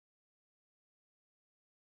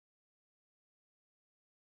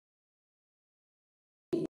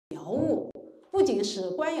窑物，不仅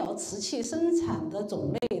使官窑瓷器生产的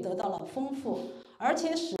种类得到了丰富，而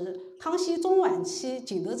且使康熙中晚期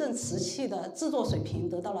景德镇瓷器的制作水平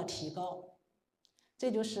得到了提高。这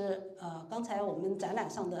就是刚才我们展览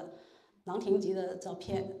上的郎廷吉的照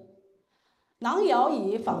片。郎窑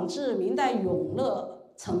以仿制明代永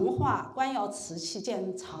乐、成化官窑瓷器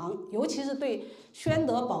见长，尤其是对宣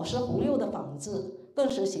德宝石红釉的仿制，更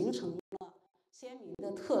是形成了鲜明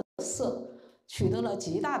的特色，取得了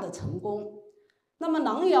极大的成功。那么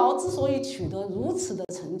郎窑之所以取得如此的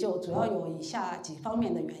成就，主要有以下几方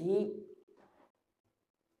面的原因。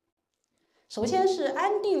首先是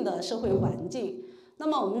安定的社会环境。那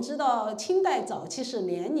么我们知道，清代早期是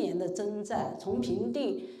连年的征战，从平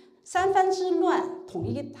定三藩之乱、统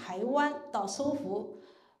一台湾到收复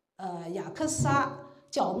雅克萨、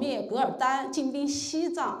剿灭噶尔丹、进兵西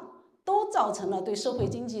藏，都造成了对社会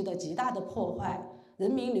经济的极大的破坏，人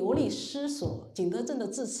民流离失所。景德镇的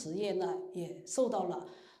制瓷业呢，也受到了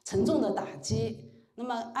沉重的打击。那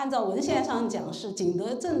么按照文献上讲，是景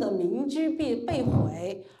德镇的民居被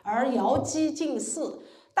毁，而窑基尽祀。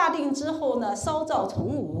大定之后呢，烧造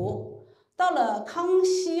重无。到了康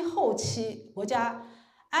熙后期，国家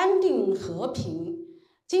安定和平，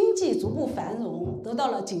经济逐步繁荣，得到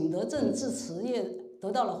了景德镇制瓷业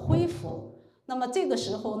得到了恢复。那么这个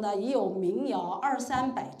时候呢，已有民窑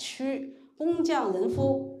200-300区，工匠人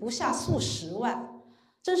夫不下数十万。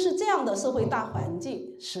正是这样的社会大环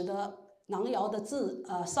境，使得郎窑的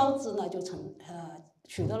烧制呢就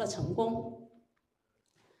取得了成功。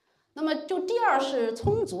那么就第二是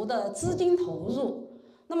充足的资金投入。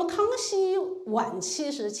那么康熙晚期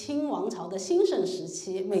是清王朝的兴盛时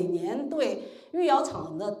期，每年对御窑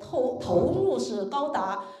厂的投入是高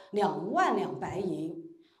达2万两白银，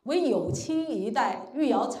为有清一代御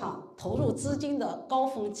窑厂投入资金的高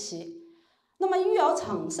峰期。那么御窑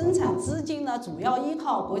厂生产资金呢，主要依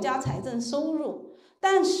靠国家财政收入，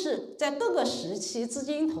但是在各个时期资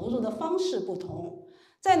金投入的方式不同。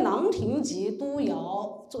在郎廷吉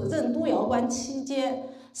任督窑官期间，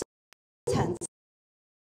生产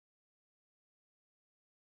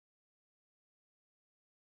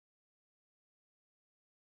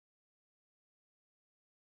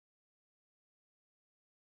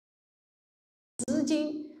资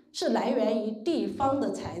金是来源于地方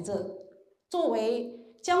的财政。作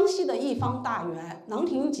为江西的一方大员，郎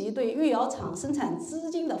廷吉对御窑厂生产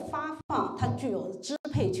资金的发放，它具有支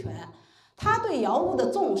配权。他对窑物的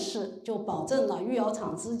重视，就保证了御窑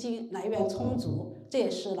厂资金来源充足，这也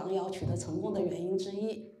是郎窑取得成功的原因之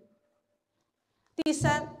一。第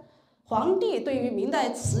三，皇帝对于明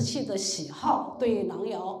代瓷器的喜好对郎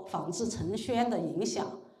窑仿制成宣的影响。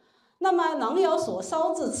那么郎窑所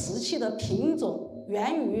烧制瓷器的品种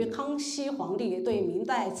源于康熙皇帝对明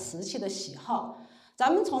代瓷器的喜好。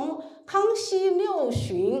咱们从康熙6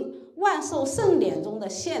旬万寿盛典中的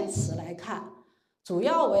献瓷来看，主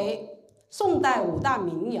要为宋代5大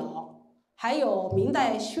名窑，还有明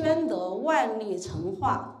代宣德、万历、成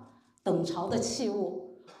化等朝的器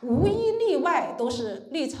物，无一例外都是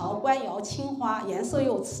历朝官窑青花颜色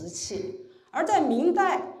釉瓷器。而在明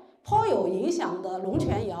代颇有影响的龙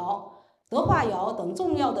泉窑、德化窑等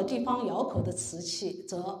重要的地方窑口的瓷器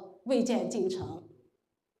则未见进程。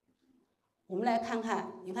我们来看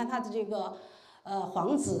看，你看它的这个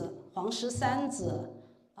黄紫、黄13紫。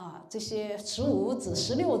这些15紫、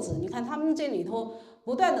16紫，你看他们这里头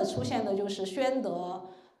不断的出现的就是宣德、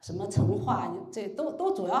什么成化，这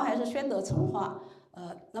都主要还是宣德、成化。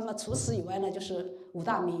那么除此以外呢，就是5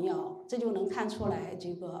大名窑，这就能看出来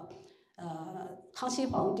这个康熙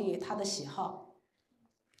皇帝他的喜好。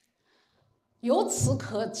由此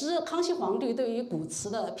可知，康熙皇帝对于古瓷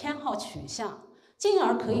的偏好取向，进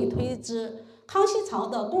而可以推知康熙朝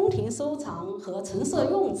的宫廷收藏和陈设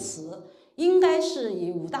用瓷应该是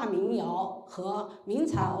以5大名窑和明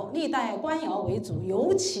朝历代官窑为主，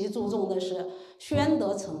尤其注重的是宣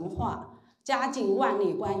德、成化、嘉靖、万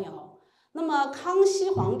历官窑。那么康熙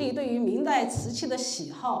皇帝对于明代瓷器的喜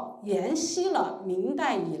好，沿袭了明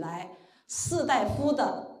代以来士大夫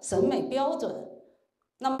的审美标准。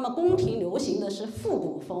那么宫廷流行的是复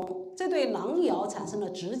古风，这对郎窑产生了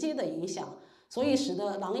直接的影响。所以使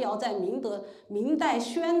得郎窑在明代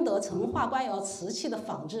宣德、成化官窑瓷器的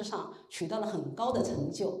仿制上取得了很高的成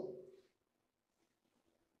就。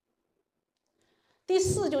第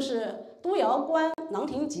四就是督窑官郎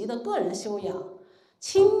廷吉的个人修养。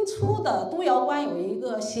清初的督窑官有一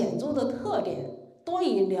个显著的特点，多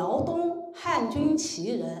以辽东汉军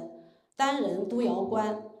旗人担任督窑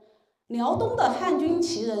官。辽东的汉军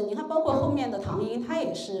旗人，你看包括后面的唐英，他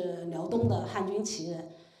也是辽东的汉军旗人。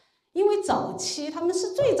因为早期他们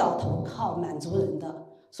是最早投靠满族人的，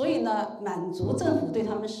所以呢，满族政府对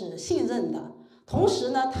他们是信任的。同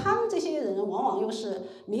时呢，他们这些人往往又是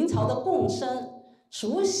明朝的贡生，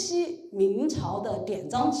熟悉明朝的典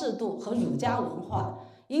章制度和儒家文化，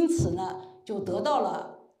因此呢，就得到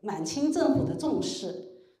了满清政府的重视。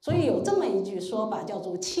所以有这么一句说法，叫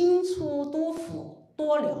做清初督府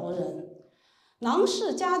多辽人。囊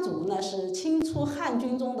氏家族呢是清初汉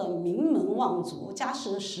军中的名门望族，家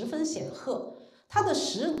世十分显赫。他的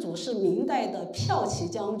始祖是明代的骠骑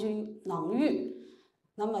将军囊玉，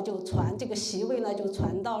那么就传这个席位呢就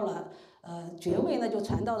传到了爵位呢就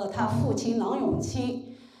传到了他父亲囊永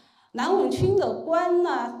清。囊永清的官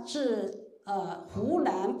呢至湖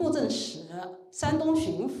南布政使、山东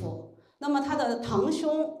巡抚。那么他的堂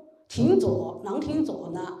兄囊廷佐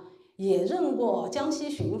呢也任过江西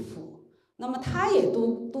巡抚。那么他也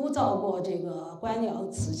督造过这个官僚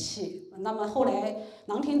瓷器。那么后来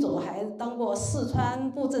囊廷佐还当过四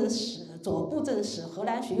川布政使、左布政使、河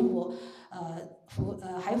南巡抚，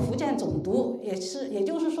还福建总督，也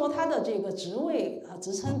就是说他的这个职位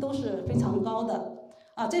职称都是非常高的。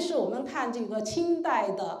这是我们看这个清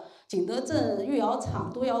代的景德镇御窑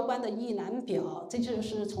厂督窑官的一览表，这就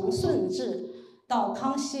是从顺治到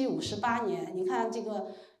康熙58年，你看这个。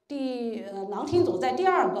囊廷佐在第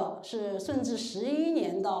二个是顺治11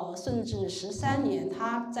年到顺治13年，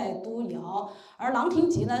他在督窑，而囊廷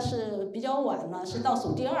吉呢是比较晚了，是倒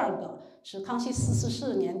数第二个，是康熙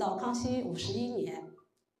44年到康熙51年。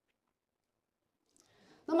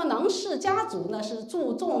那么囊氏家族呢是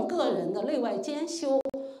注重个人的内外兼修，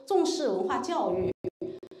重视文化教育，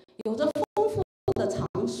有着丰富的藏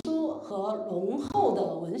书和浓厚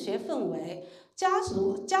的文学氛围。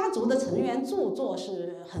家族的成员著作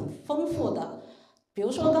是很丰富的，比如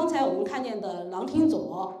说刚才我们看见的囊廷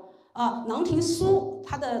佐囊廷书，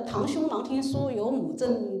他的堂兄囊廷书有《母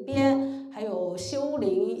正编》，还有《修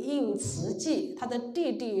陵印词记》，他的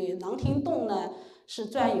弟弟囊廷栋呢是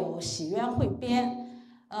撰有《洗冤会编》，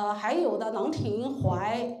还有的囊廷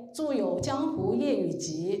怀著有《江湖夜语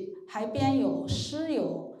集》，还编有诗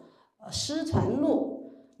传录。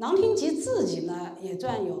囊廷吉自己呢也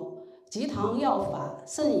撰有《集堂药法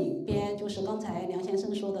圣饮编》，就是刚才梁先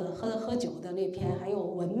生说的喝酒的那篇，还有《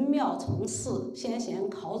文庙从事先贤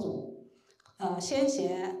考儒》，先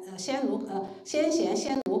贤先儒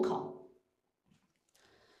考。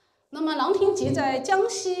那么囊廷吉在江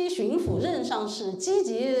西巡抚任上是积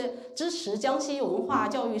极支持江西文化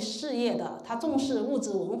教育事业的，他重视物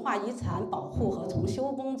质文化遗产保护和重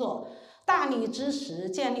修工作，大力支持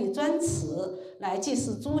建立专祠来祭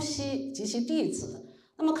祀朱熹及其弟子。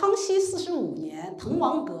那么康熙45年，滕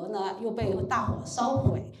王阁呢又被大火烧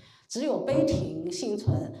毁，只有碑亭幸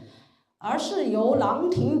存，而是由囊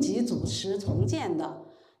廷吉主持重建的。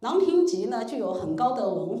囊廷吉呢具有很高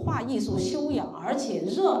的文化艺术修养，而且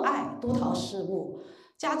热爱督陶事务，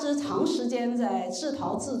加之长时间在制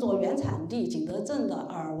陶制作原产地景德镇的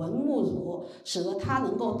耳闻目睹，使得他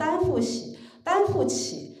能够担负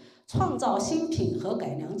起创造新品和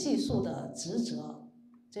改良技术的职责。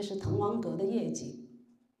这是滕王阁的业绩。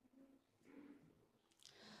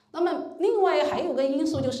那么另外还有个因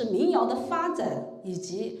素就是民窑的发展以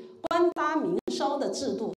及官搭民烧的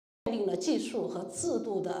制度奠定了技术和制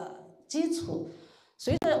度的基础。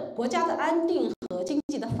随着国家的安定和经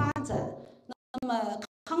济的发展，那么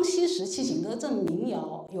康熙时期景德镇民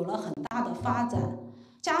窑有了很大的发展，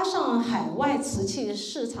加上海外瓷器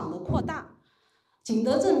市场的扩大，景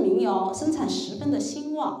德镇民窑生产十分的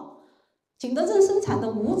兴旺。景德镇生产的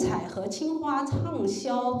五彩和青花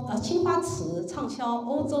瓷畅销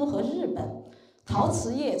欧洲和日本，陶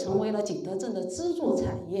瓷业成为了景德镇的支柱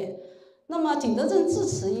产业。那么景德镇制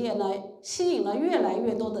瓷业呢，吸引了越来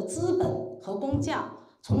越多的资本和工匠，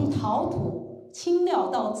从陶土、青料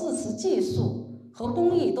到制瓷技术和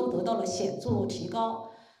工艺都得到了显著提高。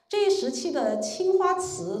这一时期的青花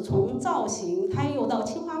瓷，从造型、胎釉到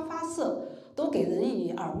青花发色，都给人以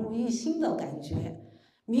耳目一新的感觉。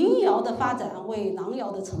民窑的发展为囊窑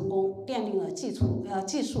的成功奠定了技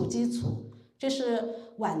术基础。这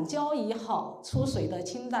是晚交1号出水的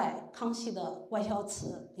清代康熙的外销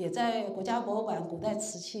瓷，也在国家博物馆古代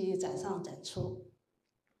瓷器展上展出。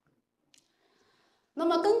那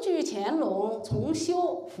么根据乾隆重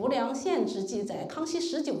修浮梁县志记载，康熙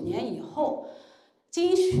19年以后，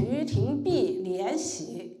经徐廷弼、李延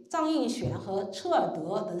禧、张应选和车尔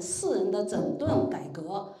德等4人的整顿改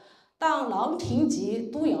革，当囊廷吉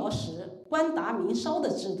督窑时，官达民烧的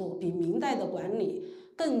制度比明代的管理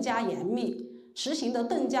更加严密，实行得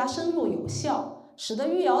更加深入有效，使得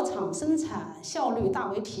御窑厂生产效率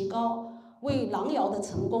大为提高，为囊窑的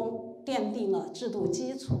成功奠定了制度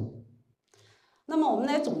基础。那么我们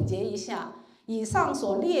来总结一下，以上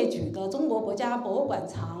所列举的中国国家博物馆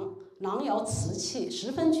藏狼窑瓷器十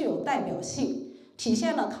分具有代表性，体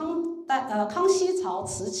现了康熙朝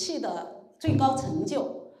瓷器的最高成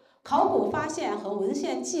就。考古发现和文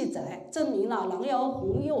献记载证明了狼窑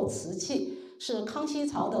红釉瓷器是康熙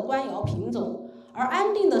朝的官窑品种，而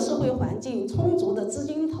安定的社会环境、充足的资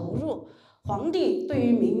金投入，皇帝对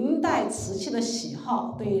于明代瓷器的喜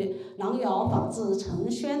好，对狼窑仿制成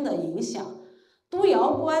宣的影响，督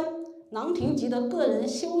窑官郎廷吉的个人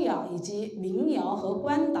修养以及民窑和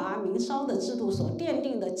官达民烧的制度所奠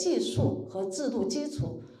定的技术和制度基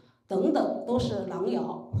础等等，都是狼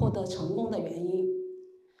窑获得成功的原因。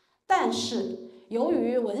但是，由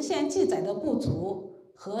于文献记载的不足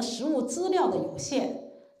和实物资料的有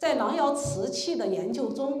限，在狼窑瓷器的研究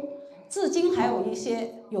中，至今还有一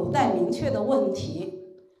些有待明确的问题。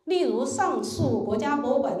例如，上述国家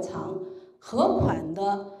博物馆藏合款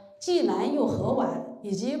的祭蓝釉盒碗，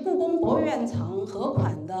以及故宫博物院藏合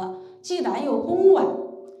款的祭蓝釉公碗，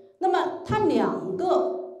那么它两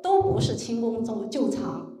个都不是清宫旧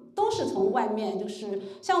藏，都是从外面，就是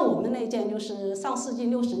像我们那件就是上世纪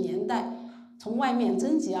60年代从外面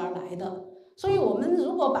征集而来的。所以我们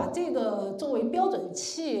如果把这个作为标准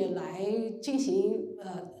器来进行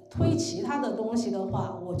推其他的东西的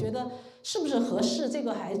话，我觉得是不是合适，这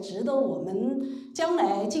个还值得我们将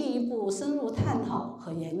来进一步深入探讨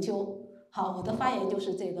和研究。好，我的发言就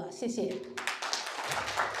是这个，谢谢。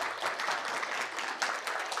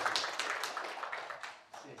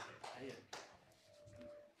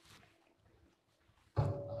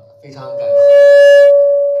非常感谢，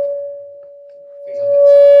非常感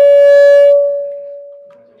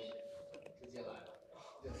谢，直接来了，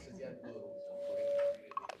这时间不给你。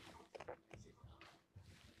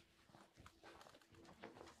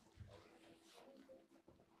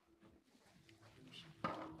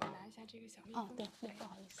我拿一下这个小蜜蜂。对，不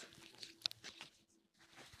好意思。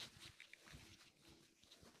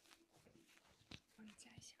帮你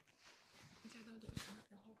加一下，你加到脸上，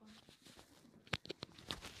然后帮你。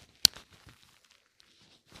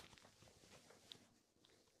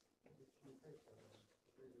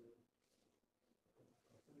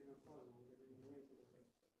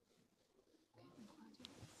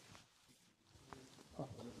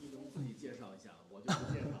自己介绍一下，我就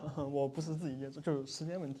不介绍。我不是自己介绍，就是时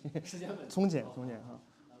间问题。时间问题。中简哈，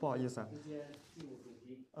不好意思啊。直接进入主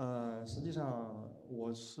题。实际上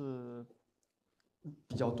我是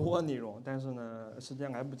比较多内容，但是呢时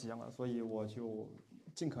间来不及了，所以我就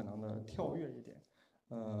尽可能的跳跃一点。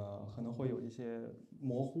可能会有一些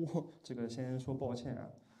模糊，这个先说抱歉啊。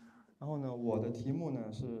然后呢，我的题目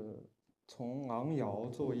呢是从狼窑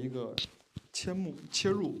作为一个切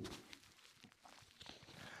入。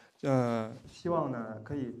希望呢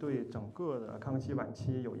可以对整个的康熙晚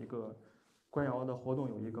期有一个官窑的活动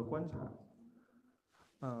有一个观察。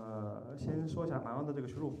先说一下狼窑的这个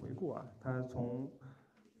学术回顾啊，它从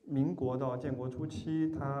民国到建国初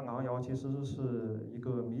期，它狼窑其实是一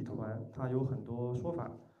个谜团，它有很多说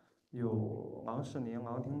法，有郎世宁、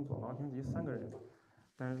郎廷佐、郎廷吉3个人，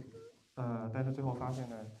但是最后发现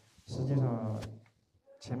呢，实际上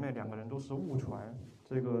前面2个人都是误传。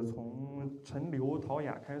这个从陈留陶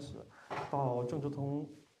雅开始，到郑芝同、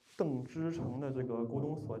邓之诚的这个古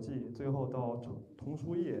董所记，最后到童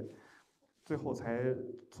书业，最后才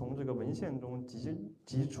从这个文献中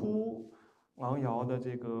集出狼窑的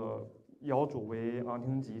这个窑主为郎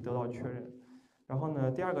廷吉得到确认。然后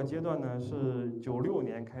呢，第2个阶段呢是96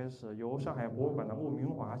年开始，由上海博物馆的陆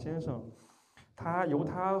明华先生，由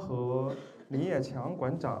他和林业强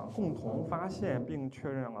馆长共同发现并确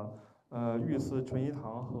认了御赐纯一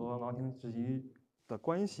堂和郎廷吉的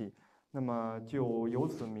关系，那么就由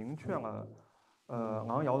此明确了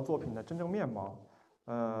狼窑作品的真正面貌。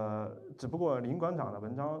只不过林馆长的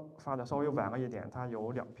文章发的稍微晚了一点，他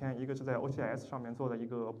有2篇，一个是在 OCS 上面做的一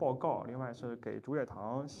个报告，另外是给竹叶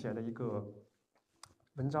堂写的一个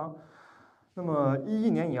文章。那么11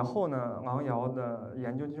年以后呢，狼窑的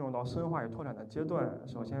研究进入到深化与拓展的阶段。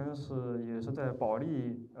首先也是在保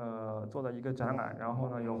利做的一个展览，然后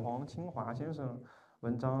呢有黄清华先生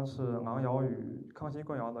文章是狼窑与康熙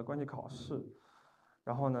官窑的关系考试，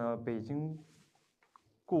然后呢北京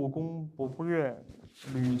故宫博物院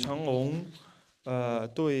吕成龙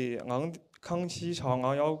对康熙朝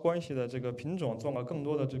狼窑关系的这个品种做了更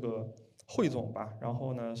多的这个汇总吧，然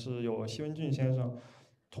后呢是有西文俊先生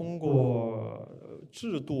通过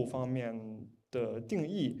制度方面的定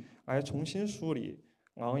义来重新梳理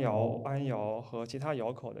狼窑、安窑和其他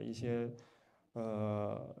窑口的一些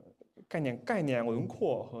概念轮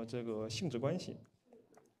廓和这个性质关系。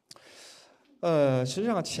实际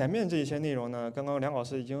上前面这些内容呢，刚刚梁老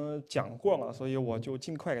师已经讲过了，所以我就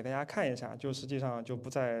尽快给大家看一下，就实际上就不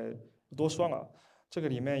再多说了。这个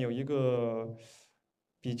里面有一个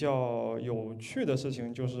比较有趣的事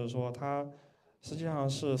情，就是说它实际上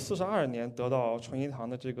是42年得到纯一堂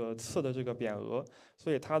的这个赐的这个匾额，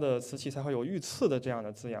所以它的瓷器才会有御赐的这样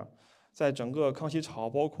的字样。在整个康熙朝，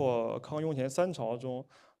包括康雍乾三朝中，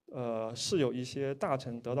是有一些大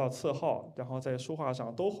臣得到赐号，然后在书画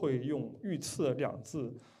上都会用“御赐”两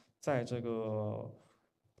字，在这个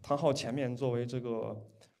堂号前面作为这个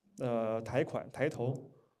抬款抬头。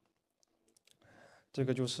这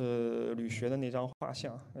个就是吕学的那张画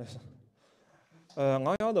像，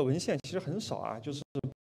昂腰的文献其实很少啊，就是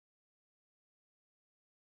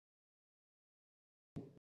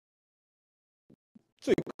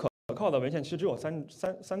最可靠的文献其实只有三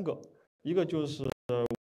个，一个就是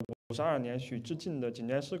52年许知晋的《锦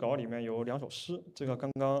斋诗稿》里面有2首诗，这个刚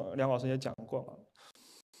刚梁老师也讲过了。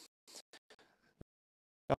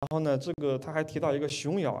然后呢，这个他还提到一个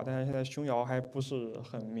琼瑶，但是现在琼瑶还不是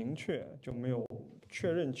很明确，就没有确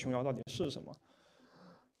认琼瑶到底是什么。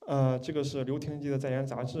这个是刘廷基的《在研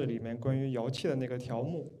杂志》里面关于窑器的那个条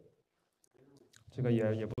目，这个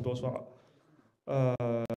也不多说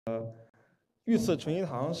了。御赐纯一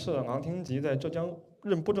堂是昂廷吉在浙江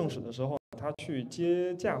任布政使的时候，他去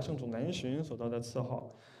接驾圣主南巡所得的赐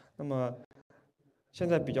号。那么现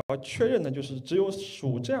在比较确认的就是，只有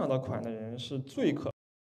属这样的款的人是最可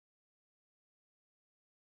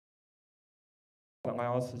昂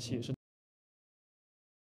窑瓷器，是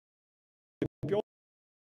标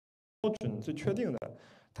准最确定的。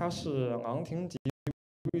它是昂廷吉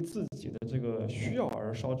为自己的这个需要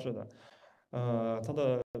而烧制的。它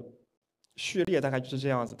的序列大概就是这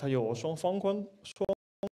样子，它有双方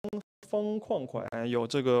框款，有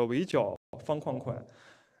这个围角方框款，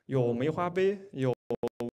有梅花杯，有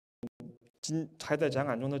还在展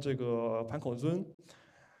览中的这个盘口尊，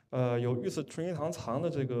有御赐纯一堂藏的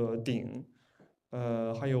这个鼎，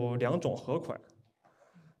还有2种合款，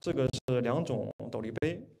这个是2种斗笠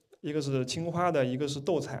杯，一个是青花的，一个是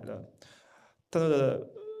斗彩的。它的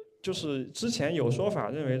就是之前有说法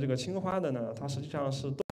认为这个青花的呢，它实际上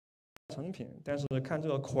是成品，但是看这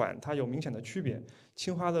个款它有明显的区别。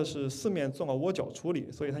青花的是4面做了窝角处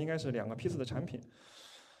理，所以它应该是2个批次的产品。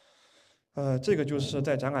这个就是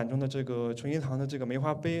在展览中的这个纯一堂的这个梅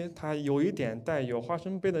花杯，它有一点带有花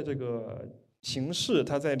生杯的这个形式，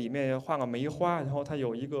它在里面画了梅花，然后它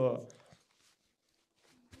有一个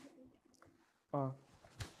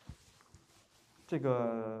这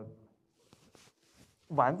个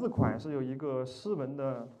丸字款是有一个诗文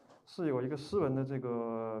的，这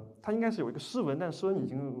个，它应该是有一个诗文，但诗文已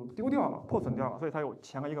经丢掉了，破损掉了，所以它有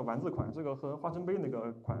前了一个丸字款，这个和花生杯那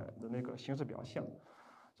个款的那个形式比较像。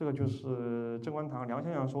这个就是正观堂梁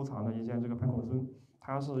先生收藏的一件这个盘口尊，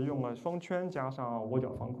它是用了双圈加上窝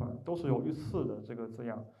角方款，都是有御赐的这个字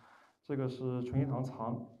样。这个是纯一堂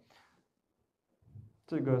藏，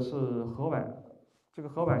这个是盒碗。这个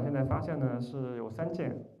盒碗现在发现呢是有3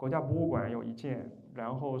件，国家博物馆有1件，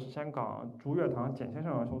然后是香港竹月堂简先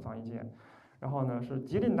生收藏1件，然后呢是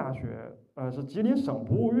吉林大学，是吉林省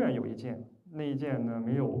博物院有1件，那一件呢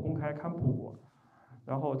没有公开刊布过。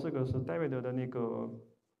然后这个是戴维德的那个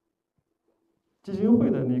基金会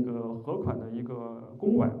的那个合款的一个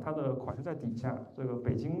公碗，它的款是在底下。这个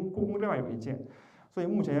北京故宫这边有1件，所以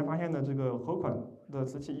目前发现的这个合款的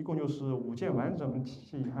瓷器一共就是5件完整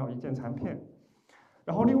器，还有1件残片。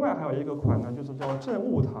然后另外还有一个款呢，就是叫镇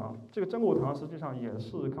物堂。这个镇物堂实际上也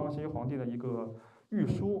是康熙皇帝的一个御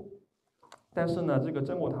书，但是呢，这个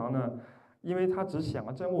镇物堂呢，因为它只写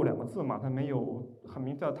了镇物2个字嘛，它没有很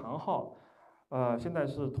明确的堂号。现在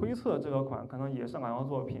是推测这个款可能也是昂窑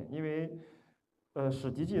作品，因为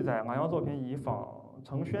史籍记载昂窑作品以仿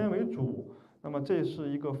承宣为主，那么这是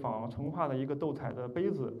一个仿成化的一个斗彩的杯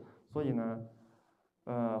子，所以呢。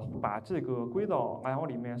把这个归到昂窑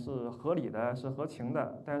里面是合理的，是合情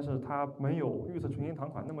的，但是它没有御赐纯一堂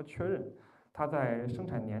款那么确认，它在生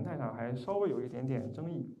产年代上还稍微有一点点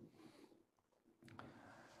争议。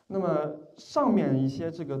那么上面一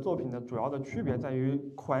些这个作品的主要的区别在于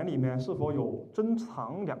款里面是否有珍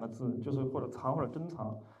藏2个字，就是或者藏或者珍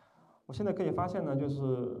藏。我现在可以发现呢，就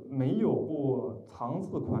是没有过藏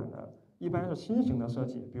字款的，一般是新型的设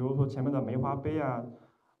计，比如说前面的梅花杯啊。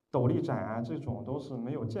斗笠盏啊，这种都是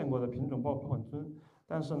没有见过的品种爆款尊，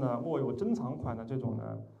但是呢，若有珍藏款的这种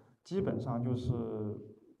呢，基本上就是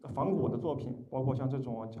仿古的作品，包括像这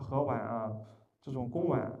种盒碗啊，这种公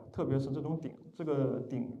碗，特别是这种鼎，这个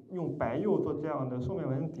鼎用白釉做这样的兽面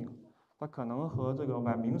纹鼎，它可能和这个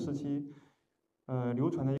晚明时期流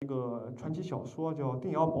传的一个传奇小说叫《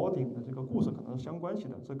定窑宝鼎》的这个故事可能是相关系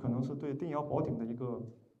的，这可能是对定窑宝鼎的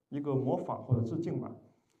一个模仿或者致敬吧。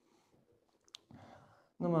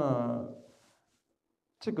那么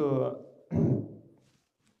这个《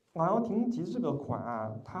琅琊亭集》这个款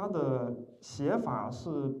啊，它的写法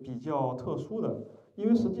是比较特殊的，因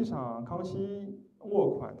为实际上康熙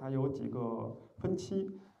墨款它有几个分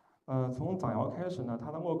期。从掌窑开始呢，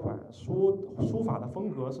它的墨款书法的风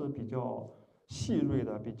格是比较细锐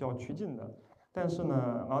的，比较曲劲的。但是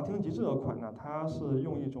呢，《琅琊亭集》这个款呢，它是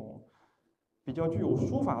用一种比较具有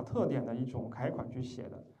书法特点的一种楷款去写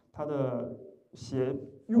的，它的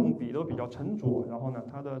用笔都比较沉着，然后呢，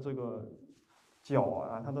它的这个角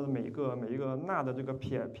啊，它的每一个捺的这个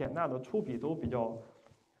撇捺的出笔都比较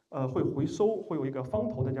会回收，会有一个方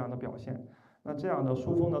头的这样的表现。那这样的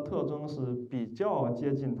书风的特征是比较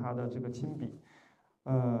接近它的这个亲笔，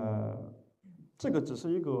这个只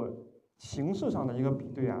是一个形式上的一个比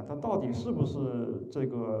对啊，它到底是不是这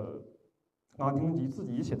个琅琊亭集自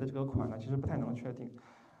己写的这个款呢？其实不太能确定。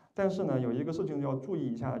但是呢，有一个事情要注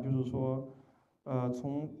意一下，就是说，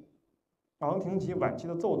从琅琊亭集晚期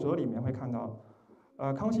的奏折里面会看到，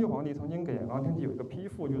康熙皇帝曾经给琅琊亭集有一个批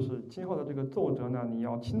复，就是今后的这个奏折呢，你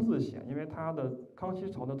要亲自写，因为它的康熙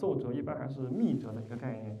朝的奏折一般还是密折的一个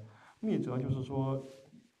概念。密折就是说，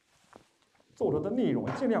奏折的内容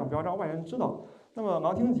尽量不要让外人知道。那么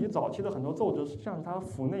琅琊亭集早期的很多奏折，实际上是它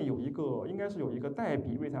府内应该是有一个代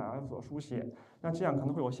笔为它所书写，那这样可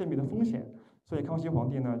能会有泄密的风险。所以康熙皇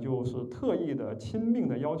帝呢，就是特意的亲命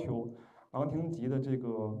的要求，琅琊亭集的这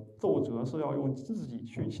个奏折是要用自己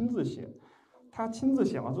去亲自写。他亲自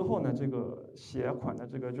写了之后呢，这个写款的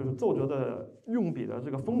这个就是奏折的用笔的这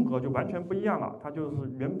个风格就完全不一样了。它就是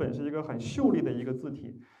原本是一个很秀丽的一个字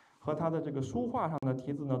体，和它的这个书画上的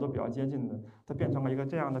题字呢都比较接近的，它变成了一个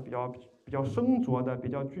这样的比较生拙的、比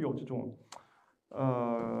较具有这种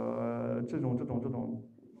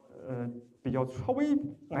比较稍微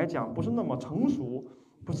来讲不是那么成熟、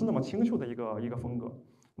不是那么清秀的一个风格。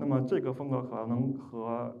那么这个风格可能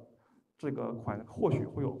和这个款或许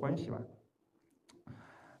会有关系吧。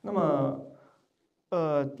那么，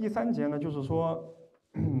第三节呢，就是说，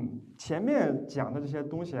前面讲的这些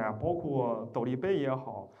东西啊，包括斗笠杯也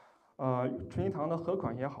好，纯银堂的合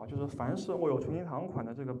款也好，就是凡是握有纯银堂款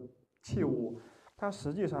的这个器物，它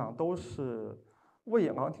实际上都是为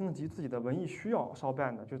琅琊亭集自己的文艺需要烧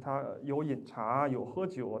办的，就是它有饮茶，有喝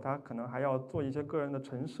酒，它可能还要做一些个人的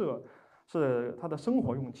陈设，是它的生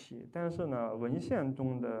活用器。但是呢，文献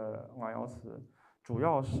中的瓦窑瓷主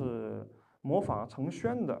要是模仿成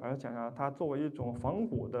宣的，而且呢，它作为一种仿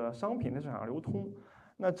古的商品在市场上流通。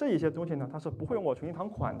那这一些东西呢，它是不会用我纯银堂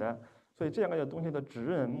款的，所以这样的东西的指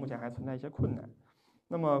认目前还存在一些困难。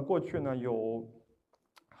那么过去呢，有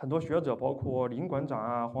很多学者，包括林馆长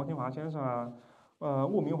啊、黄新华先生啊、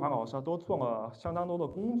陆明华老师啊，都做了相当多的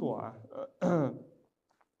工作啊，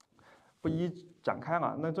不一展开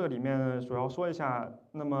了。那这里面主要说一下，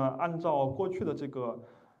那么按照过去的这个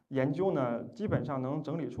研究呢，基本上能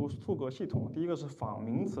整理出数个系统。第一个是仿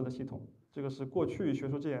名词的系统，这个是过去学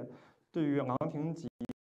术界对于琅琊亭集